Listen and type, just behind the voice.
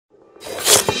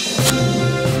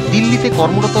দিল্লিতে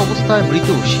কর্মরত অবস্থায় মৃত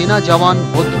সেনা জওয়ান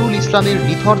বদরুল ইসলামের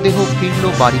নিথর দেহ ফিরল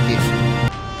বাড়িতে।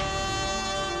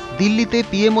 দিল্লিতে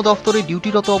পিএমও দফতরে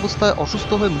ডিউটিরত অবস্থায় অসুস্থ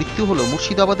হয়ে মৃত্যু হল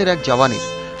মুর্শিদাবাদের এক জওয়ানের।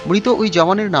 মৃত ওই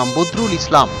জওয়ানের নাম বদরুল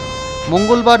ইসলাম।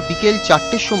 মঙ্গলবার বিকেল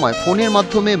 4টের সময় ফোনের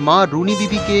মাধ্যমে মা রুনি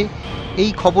বিবিকে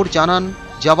এই খবর জানান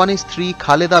জওয়ানের স্ত্রী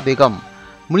খালেদা বেগম।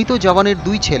 মৃত জওয়ানের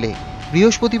 2 ছেলে।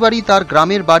 বৃহস্পতিবারই তার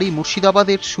গ্রামের বাড়ি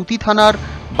মুর্শিদাবাদের সুতি থানার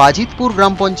বাজিতপুর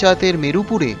গ্রাম পঞ্চায়েতের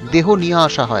মেরুপুরে দেহ নিয়ে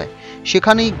আসা হয়।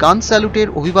 সেখানেই গান স্যালুটের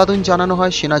অভিবাদন জানানো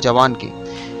হয় সেনা জওয়ানকে।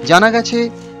 জানা গেছে,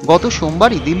 গত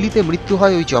সোমবারই দিল্লিতে মৃত্যু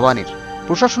হয় ওই জওয়ানের।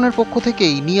 প্রশাসনের পক্ষ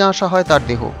থেকেই নিয়ে আসা হয় তার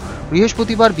দেহ।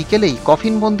 বৃহস্পতিবার বিকেলেই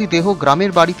কফিনবন্দি দেহ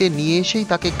গ্রামের বাড়িতে নিয়ে এসেই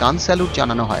তাকে গান স্যালুট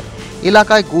জানানো হয়।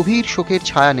 এলাকায় গভীর শোকের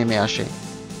ছায়া নেমে আসে।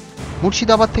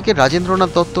 মুর্শিদাবাদ থেকে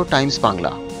রাজেন্দ্রনাথ দত্ত, টাইমস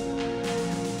বাংলা।